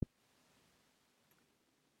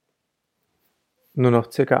Nur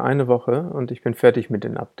noch circa eine Woche und ich bin fertig mit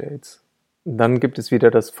den Updates. Dann gibt es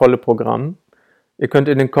wieder das volle Programm. Ihr könnt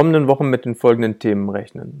in den kommenden Wochen mit den folgenden Themen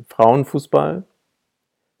rechnen: Frauenfußball,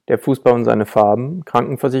 der Fußball und seine Farben,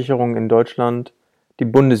 Krankenversicherung in Deutschland, die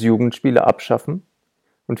Bundesjugendspiele abschaffen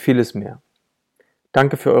und vieles mehr.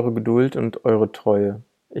 Danke für eure Geduld und eure Treue.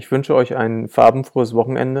 Ich wünsche euch ein farbenfrohes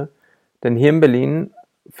Wochenende, denn hier in Berlin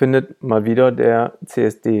findet mal wieder der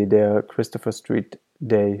CSD, der Christopher Street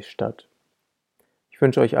Day, statt. Ich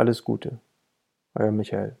wünsche euch alles Gute. Euer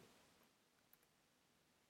Michael.